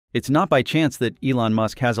It's not by chance that Elon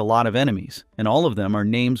Musk has a lot of enemies, and all of them are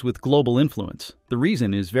names with global influence. The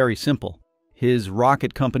reason is very simple. His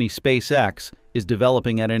rocket company SpaceX is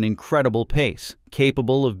developing at an incredible pace,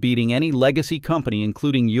 capable of beating any legacy company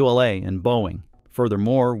including ULA and Boeing.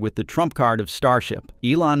 Furthermore, with the trump card of Starship,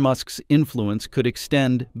 Elon Musk's influence could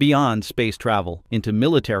extend beyond space travel into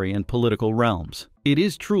military and political realms. It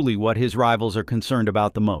is truly what his rivals are concerned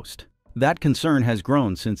about the most. That concern has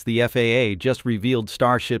grown since the FAA just revealed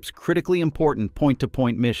Starship's critically important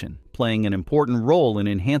point-to-point mission, playing an important role in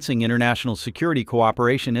enhancing international security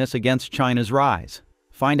cooperation against China's rise.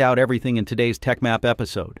 Find out everything in today's Techmap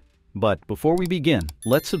episode. But before we begin,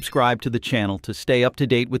 let's subscribe to the channel to stay up to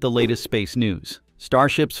date with the latest space news.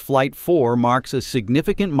 Starship's Flight 4 marks a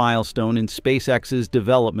significant milestone in SpaceX's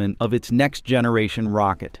development of its next-generation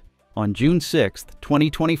rocket. On June 6,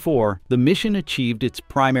 2024, the mission achieved its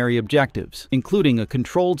primary objectives, including a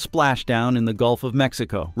controlled splashdown in the Gulf of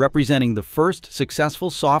Mexico, representing the first successful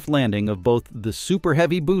soft landing of both the Super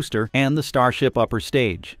Heavy booster and the Starship upper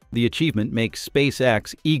stage. The achievement makes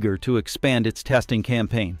SpaceX eager to expand its testing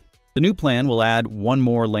campaign. The new plan will add one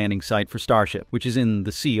more landing site for Starship, which is in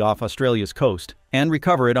the sea off Australia's coast, and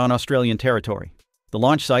recover it on Australian territory. The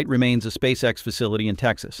launch site remains a SpaceX facility in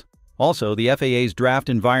Texas. Also, the FAA's draft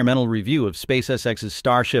environmental review of SpaceX's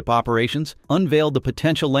Starship operations unveiled the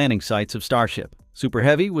potential landing sites of Starship. Super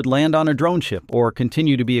Heavy would land on a drone ship or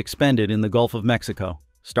continue to be expended in the Gulf of Mexico.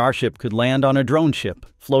 Starship could land on a drone ship,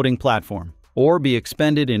 floating platform, or be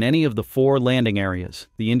expended in any of the 4 landing areas: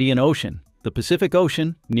 the Indian Ocean, the Pacific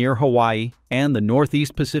Ocean near Hawaii, and the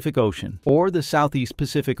Northeast Pacific Ocean or the Southeast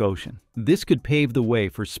Pacific Ocean. This could pave the way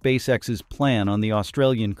for SpaceX's plan on the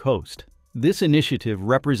Australian coast. This initiative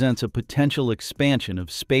represents a potential expansion of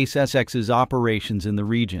SpaceX's operations in the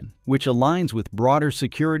region, which aligns with broader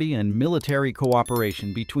security and military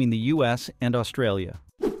cooperation between the US and Australia.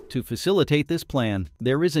 To facilitate this plan,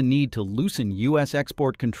 there is a need to loosen US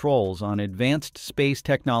export controls on advanced space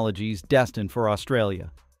technologies destined for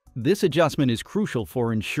Australia. This adjustment is crucial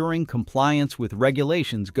for ensuring compliance with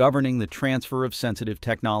regulations governing the transfer of sensitive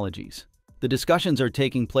technologies. The discussions are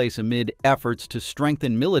taking place amid efforts to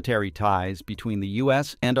strengthen military ties between the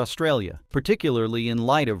US and Australia, particularly in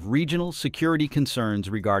light of regional security concerns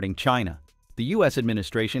regarding China. The US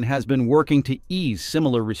administration has been working to ease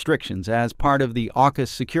similar restrictions as part of the AUKUS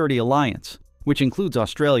security alliance, which includes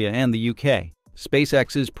Australia and the UK.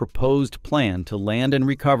 SpaceX's proposed plan to land and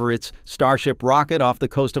recover its Starship rocket off the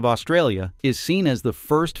coast of Australia is seen as the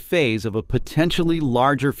first phase of a potentially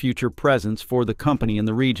larger future presence for the company in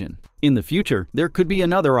the region. In the future, there could be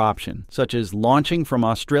another option, such as launching from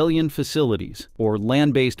Australian facilities or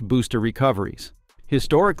land-based booster recoveries.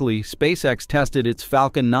 Historically, SpaceX tested its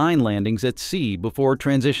Falcon 9 landings at sea before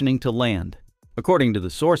transitioning to land. According to the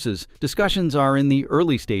sources, discussions are in the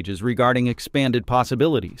early stages regarding expanded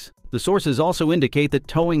possibilities. The sources also indicate that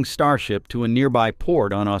towing Starship to a nearby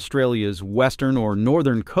port on Australia's western or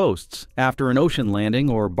northern coasts after an ocean landing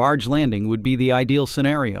or barge landing would be the ideal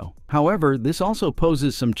scenario. However, this also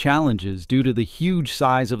poses some challenges due to the huge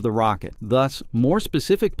size of the rocket. Thus, more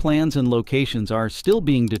specific plans and locations are still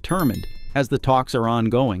being determined as the talks are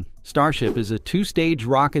ongoing. Starship is a 2-stage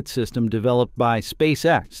rocket system developed by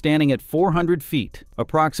SpaceX, standing at 400 feet,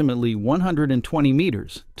 approximately 120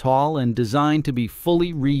 meters, tall and designed to be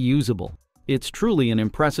fully reusable. It's truly an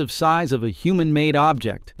impressive size of a human-made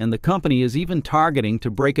object, and the company is even targeting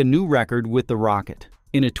to break a new record with the rocket.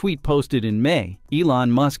 In a tweet posted in May,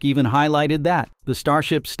 Elon Musk even highlighted that the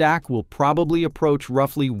Starship stack will probably approach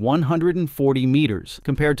roughly 140 meters,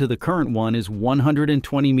 compared to the current one is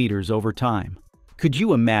 120 meters over time. Could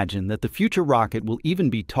you imagine that the future rocket will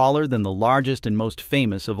even be taller than the largest and most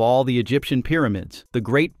famous of all the Egyptian pyramids, the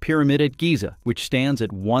Great Pyramid at Giza, which stands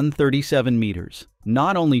at 137 meters?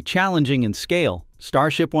 Not only challenging in scale,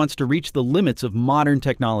 Starship wants to reach the limits of modern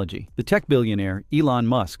technology. The tech billionaire Elon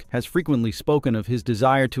Musk has frequently spoken of his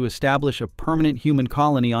desire to establish a permanent human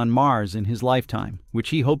colony on Mars in his lifetime, which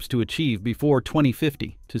he hopes to achieve before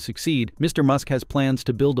 2050. To succeed, Mr. Musk has plans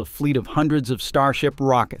to build a fleet of hundreds of Starship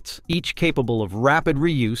rockets, each capable of rapid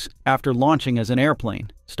reuse after launching as an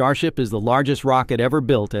airplane. Starship is the largest rocket ever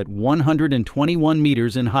built at 121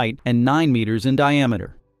 meters in height and 9 meters in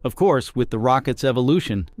diameter. Of course, with the rocket's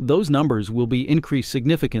evolution, those numbers will be increased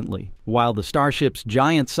significantly, while the Starship's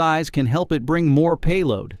giant size can help it bring more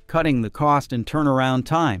payload, cutting the cost and turnaround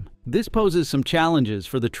time. This poses some challenges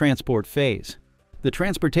for the transport phase. The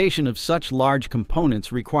transportation of such large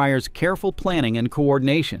components requires careful planning and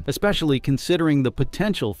coordination, especially considering the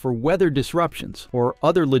potential for weather disruptions or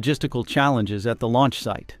other logistical challenges at the launch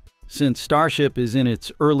site. Since Starship is in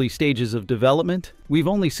its early stages of development, We've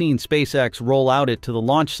only seen SpaceX roll out it to the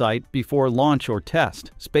launch site before launch or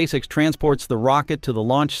test. SpaceX transports the rocket to the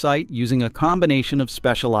launch site using a combination of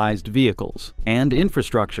specialized vehicles and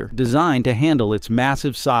infrastructure designed to handle its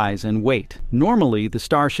massive size and weight. Normally, the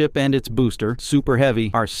Starship and its booster, Super Heavy,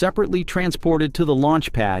 are separately transported to the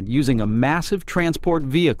launch pad using a massive transport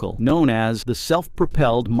vehicle known as the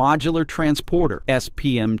Self-Propelled Modular Transporter,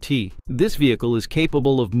 SPMT. This vehicle is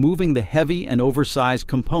capable of moving the heavy and oversized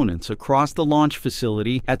components across the launch facility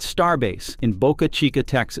at Starbase in Boca Chica,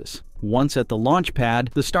 Texas. Once at the launch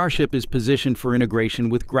pad, the Starship is positioned for integration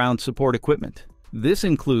with ground support equipment. This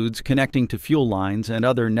includes connecting to fuel lines and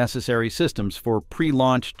other necessary systems for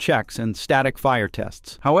pre-launch checks and static fire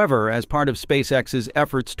tests. However, as part of SpaceX's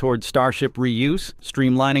efforts toward Starship reuse,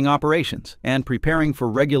 streamlining operations, and preparing for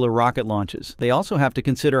regular rocket launches, they also have to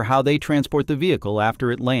consider how they transport the vehicle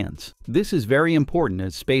after it lands. This is very important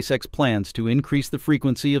as SpaceX plans to increase the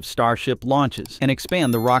frequency of Starship launches and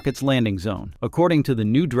expand the rocket's landing zone. According to the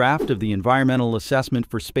new draft of the Environmental Assessment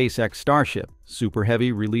for SpaceX Starship, Super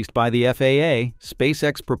Heavy released by the FAA,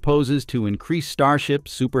 SpaceX proposes to increase Starship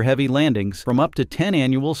Super Heavy landings from up to 10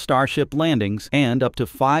 annual Starship landings and up to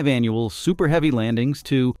 5 annual Super Heavy landings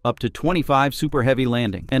to up to 25 Super Heavy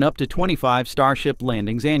landings and up to 25 Starship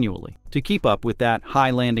landings annually, to keep up with that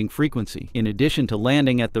high landing frequency. In addition to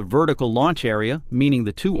landing at the vertical launch area, meaning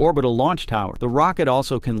the 2 orbital launch towers, the rocket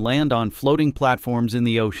also can land on floating platforms in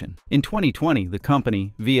the ocean. In 2020, the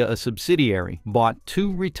company, via a subsidiary, bought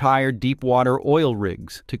 2 retired deep-water oil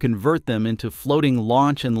rigs to convert them into floating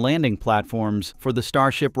launch and landing platforms for the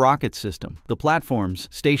Starship rocket system. The platforms,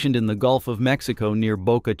 stationed in the Gulf of Mexico near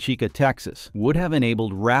Boca Chica, Texas, would have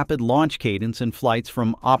enabled rapid launch cadence and flights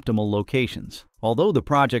from optimal locations. Although the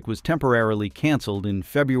project was temporarily canceled in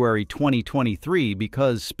February 2023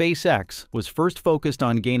 because SpaceX was first focused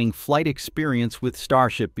on gaining flight experience with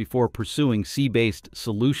Starship before pursuing sea-based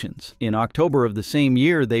solutions. In October of the same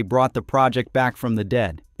year, they brought the project back from the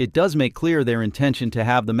dead. It does make clear their intention to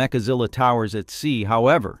have the Mechazilla towers at sea.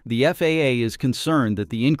 However, the FAA is concerned that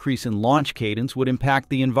the increase in launch cadence would impact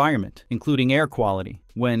the environment, including air quality.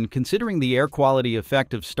 When considering the air quality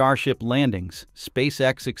effect of Starship landings,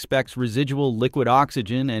 SpaceX expects residual liquid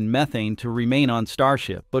oxygen and methane to remain on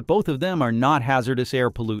Starship, but both of them are not hazardous air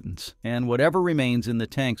pollutants, and whatever remains in the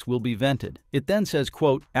tanks will be vented. It then says,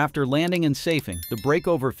 quote, "After landing and safing, the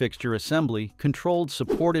breakover fixture assembly, controlled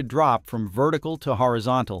supported drop from vertical to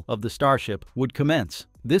horizontal of the Starship, would commence."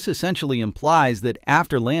 This essentially implies that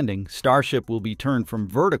after landing, Starship will be turned from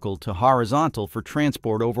vertical to horizontal for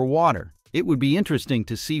transport over water. It would be interesting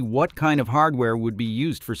to see what kind of hardware would be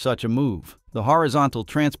used for such a move. The horizontal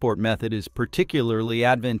transport method is particularly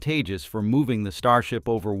advantageous for moving the Starship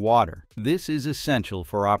over water. This is essential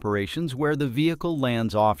for operations where the vehicle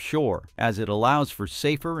lands offshore, as it allows for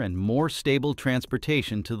safer and more stable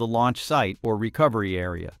transportation to the launch site or recovery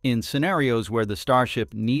area, in scenarios where the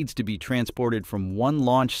Starship needs to be transported from one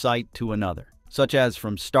launch site to another, such as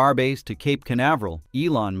from Starbase to Cape Canaveral.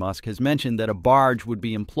 Elon Musk has mentioned that a barge would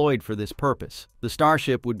be employed for this purpose. The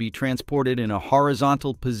Starship would be transported in a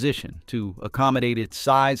horizontal position to accommodate its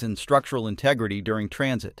size and structural integrity during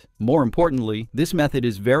transit. More importantly, this method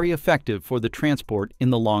is very effective for the transport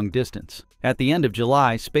in the long distance. At the end of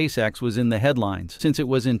July, SpaceX was in the headlines since it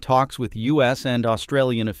was in talks with US and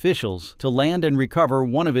Australian officials to land and recover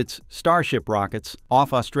one of its Starship rockets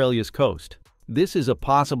off Australia's coast. This is a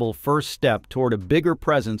possible first step toward a bigger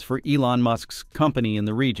presence for Elon Musk's company in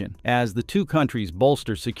the region, as the two countries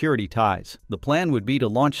bolster security ties. The plan would be to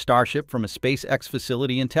launch Starship from a SpaceX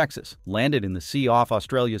facility in Texas, land it in the sea off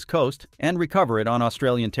Australia's coast, and recover it on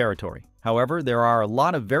Australian territory. However, there are a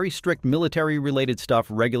lot of very strict military-related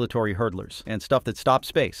regulatory hurdlers, and stuff that stops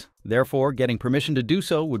space. Therefore, getting permission to do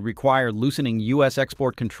so would require loosening U.S.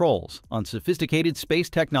 export controls on sophisticated space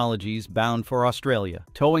technologies bound for Australia.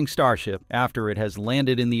 Towing Starship after it has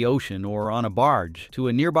landed in the ocean or on a barge to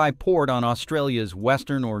a nearby port on Australia's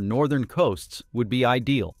western or northern coasts would be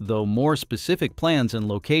ideal, though more specific plans and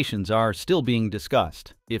locations are still being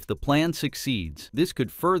discussed. If the plan succeeds, this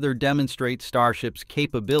could further demonstrate Starship's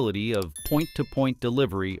capability of point-to-point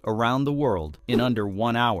delivery around the world in under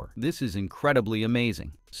 1 hour. This is incredibly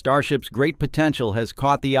amazing. Starship's great potential has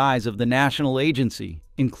caught the eyes of the national agency,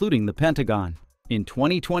 including the Pentagon. In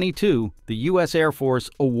 2022, the U.S. Air Force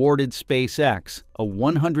awarded SpaceX a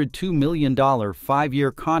 $102 million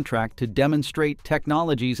 5-year contract to demonstrate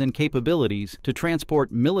technologies and capabilities to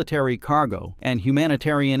transport military cargo and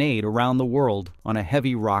humanitarian aid around the world on a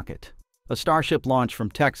heavy rocket. A Starship launch from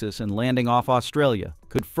Texas and landing off Australia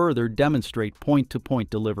could further demonstrate point-to-point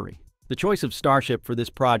delivery. The choice of Starship for this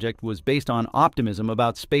project was based on optimism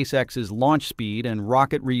about SpaceX's launch speed and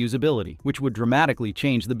rocket reusability, which would dramatically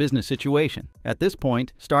change the business situation. At this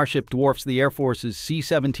point, Starship dwarfs the Air Force's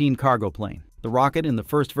C-17 cargo plane. The rocket in the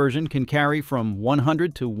first version can carry from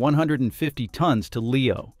 100 to 150 tons to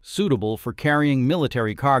LEO, suitable for carrying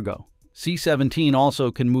military cargo. C-17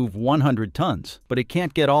 also can move 100 tons, but it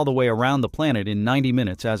can't get all the way around the planet in 90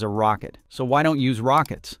 minutes as a rocket. So why don't use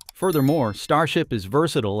rockets? Furthermore, Starship is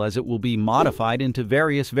versatile as it will be modified into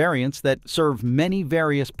various variants that serve many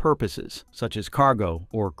various purposes, such as cargo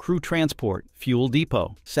or crew transport, fuel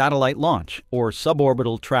depot, satellite launch, or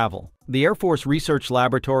suborbital travel. The Air Force Research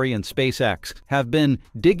Laboratory and SpaceX have been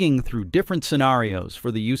digging through different scenarios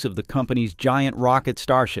for the use of the company's giant rocket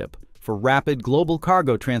Starship for rapid global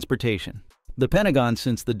cargo transportation. The Pentagon,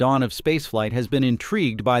 since the dawn of spaceflight, has been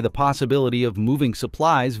intrigued by the possibility of moving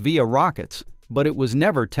supplies via rockets, but it was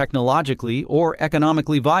never technologically or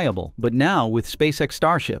economically viable. But now, with SpaceX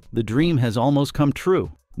Starship, the dream has almost come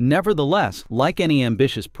true. Nevertheless, like any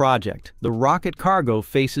ambitious project, the rocket cargo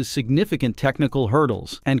faces significant technical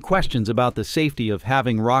hurdles and questions about the safety of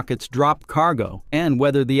having rockets drop cargo and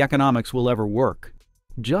whether the economics will ever work.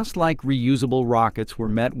 Just like reusable rockets were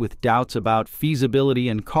met with doubts about feasibility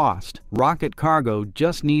and cost, rocket cargo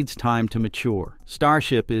just needs time to mature.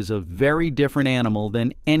 Starship is a very different animal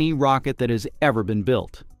than any rocket that has ever been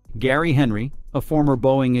built. Gary Henry, a former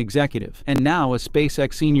Boeing executive and now a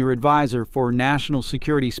SpaceX senior advisor for national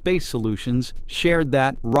security space solutions, shared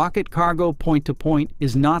that rocket cargo point-to-point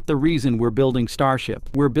is not the reason we're building Starship.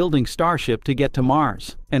 We're building Starship to get to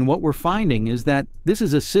Mars. And what we're finding is that this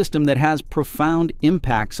is a system that has profound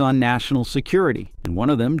impacts on national security, and one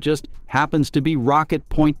of them just happens to be rocket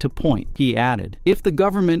point-to-point, he added. If the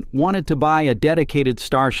government wanted to buy a dedicated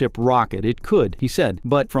Starship rocket, it could, he said.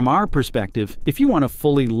 But from our perspective, if you want to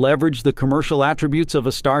fully leverage the commercial attributes of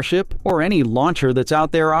a Starship or any launcher that's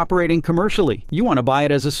out there operating commercially, you want to buy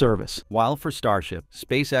it as a service. While for Starship,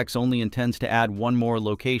 SpaceX only intends to add one more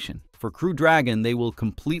location. For Crew Dragon, they will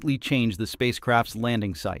completely change the spacecraft's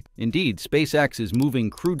landing site. Indeed, SpaceX is moving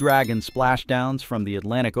Crew Dragon splashdowns from the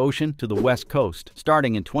Atlantic Ocean to the West Coast,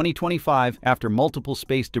 starting in 2025 after multiple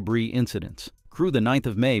space debris incidents. Crew the 9th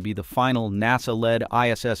of May be the final NASA-led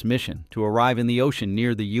ISS mission to arrive in the ocean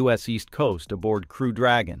near the U.S. East Coast aboard Crew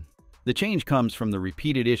Dragon. The change comes from the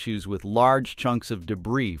repeated issues with large chunks of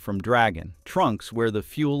debris from Dragon, trunks where the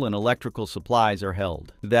fuel and electrical supplies are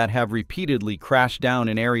held, that have repeatedly crashed down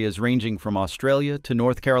in areas ranging from Australia to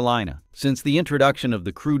North Carolina. Since the introduction of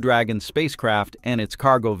the Crew Dragon spacecraft and its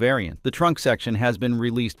cargo variant, the trunk section has been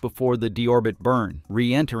released before the deorbit burn,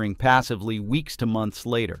 re-entering passively weeks to months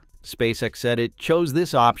later. SpaceX said it chose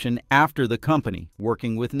this option after the company,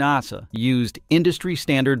 working with NASA, used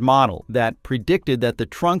industry-standard model that predicted that the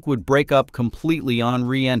trunk would break up completely on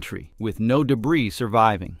re-entry, with no debris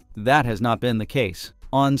surviving. That has not been the case.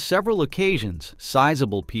 On several occasions,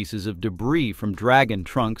 sizable pieces of debris from Dragon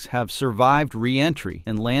trunks have survived re-entry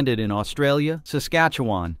and landed in Australia,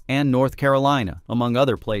 Saskatchewan, and North Carolina, among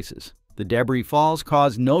other places. The debris falls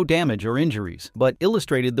caused no damage or injuries, but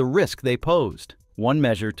illustrated the risk they posed. One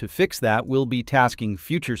measure to fix that will be tasking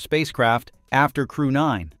future spacecraft after Crew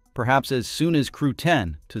 9, perhaps as soon as Crew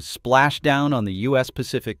 10, to splash down on the U.S.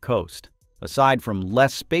 Pacific coast. Aside from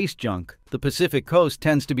less space junk, the Pacific coast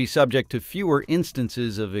tends to be subject to fewer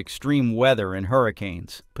instances of extreme weather and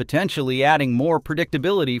hurricanes, potentially adding more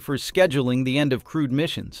predictability for scheduling the end of crewed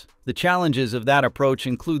missions. The challenges of that approach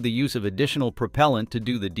include the use of additional propellant to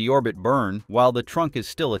do the deorbit burn while the trunk is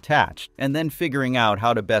still attached, and then figuring out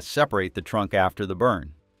how to best separate the trunk after the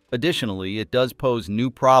burn. Additionally, it does pose new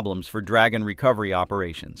problems for Dragon recovery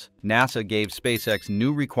operations. NASA gave SpaceX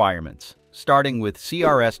new requirements, starting with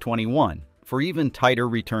CRS-21, for even tighter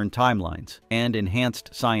return timelines and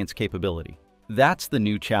enhanced science capability. That's the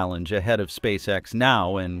new challenge ahead of SpaceX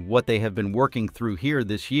now, and what they have been working through here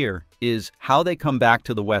this year is how they come back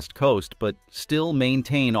to the West Coast but still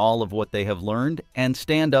maintain all of what they have learned and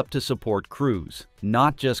stand up to support crews,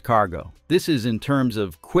 not just cargo. This is in terms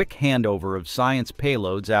of quick handover of science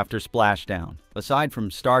payloads after splashdown. Aside from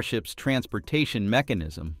Starship's transportation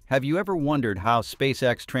mechanism, have you ever wondered how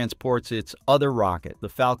SpaceX transports its other rocket, the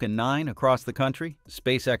Falcon 9, across the country?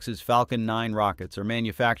 SpaceX's Falcon 9 rockets are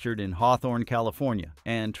manufactured in Hawthorne, California,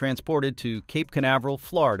 and transported to Cape Canaveral,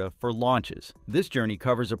 Florida for launches. This journey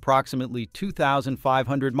covers approximately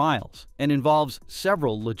 2,500 miles and involves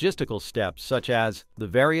several logistical steps such as the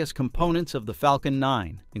various components of the Falcon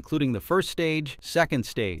 9, including the first stage, second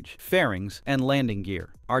stage, fairings, and landing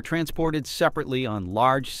gear, are transported separately on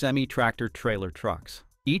large semi-tractor trailer trucks.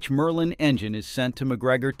 Each Merlin engine is sent to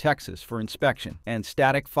McGregor, Texas for inspection and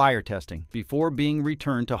static fire testing before being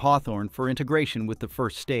returned to Hawthorne for integration with the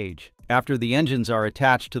first stage. After the engines are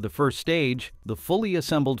attached to the first stage, the fully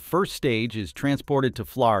assembled first stage is transported to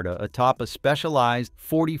Florida atop a specialized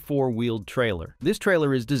 44-wheeled trailer. This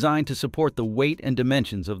trailer is designed to support the weight and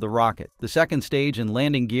dimensions of the rocket. The second stage and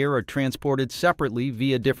landing gear are transported separately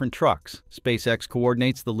via different trucks. SpaceX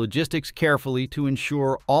coordinates the logistics carefully to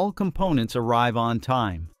ensure all components arrive on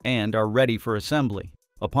time and are ready for assembly.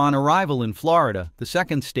 Upon arrival in Florida, the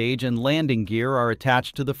second stage and landing gear are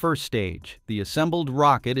attached to the first stage. The assembled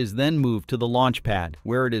rocket is then moved to the launch pad,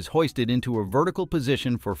 where it is hoisted into a vertical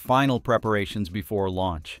position for final preparations before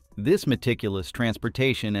launch. This meticulous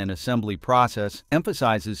transportation and assembly process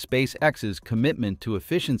emphasizes SpaceX's commitment to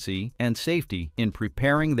efficiency and safety in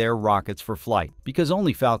preparing their rockets for flight. Because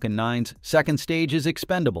only Falcon 9's second stage is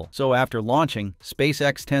expendable, so after launching,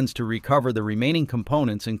 SpaceX tends to recover the remaining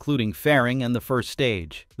components, including fairing and the first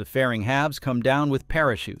stage. The fairing halves come down with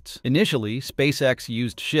parachutes. Initially, SpaceX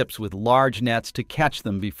used ships with large nets to catch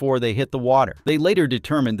them before they hit the water. They later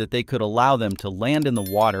determined that they could allow them to land in the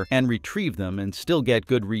water and retrieve them and still get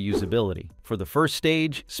good reusability. For the first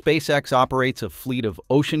stage, SpaceX operates a fleet of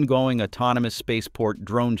ocean-going autonomous spaceport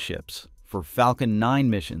drone ships for Falcon 9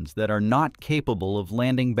 missions that are not capable of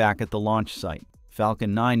landing back at the launch site.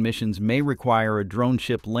 Falcon 9 missions may require a drone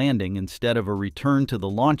ship landing instead of a return to the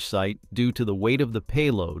launch site due to the weight of the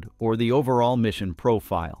payload or the overall mission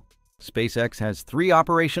profile. SpaceX has 3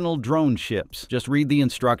 operational drone ships. Just read the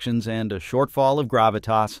instructions and a shortfall of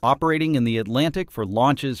gravitas, operating in the Atlantic for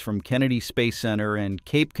launches from Kennedy Space Center and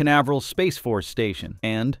Cape Canaveral Space Force Station.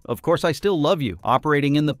 And, of course I Still Love You,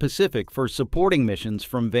 operating in the Pacific for supporting missions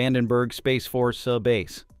from Vandenberg Space Force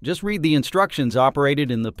Base. Just read the instructions. Operated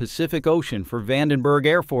in the Pacific Ocean for Vandenberg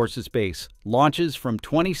Air Force's base. Launches from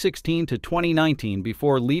 2016 to 2019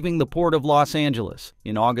 before leaving the port of Los Angeles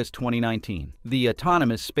in August 2019. The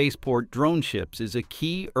autonomous spaceport drone ships is a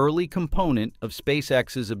key early component of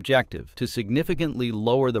SpaceX's objective to significantly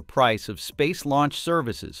lower the price of space launch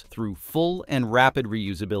services through full and rapid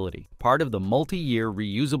reusability, part of the multi-year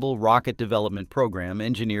reusable rocket development program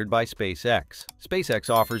engineered by SpaceX. SpaceX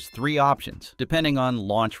offers 3 options, depending on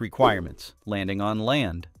launch requirements: landing on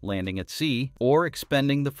land, landing at sea, or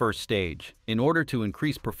expending the first stage. In order to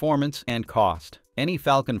increase performance and cost, any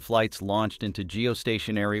Falcon flights launched into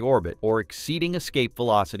geostationary orbit or exceeding escape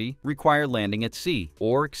velocity require landing at sea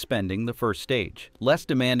or expending the first stage. Less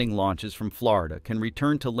demanding launches from Florida can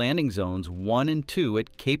return to landing zones 1 and 2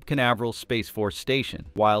 at Cape Canaveral Space Force Station,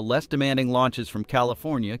 while less demanding launches from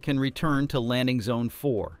California can return to landing zone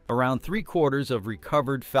 4. Around 3/4 of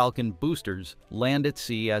recovered Falcon boosters land at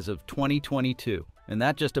sea as of 2022. And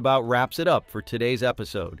that just about wraps it up for today's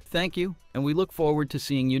episode. Thank you, and we look forward to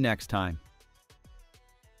seeing you next time.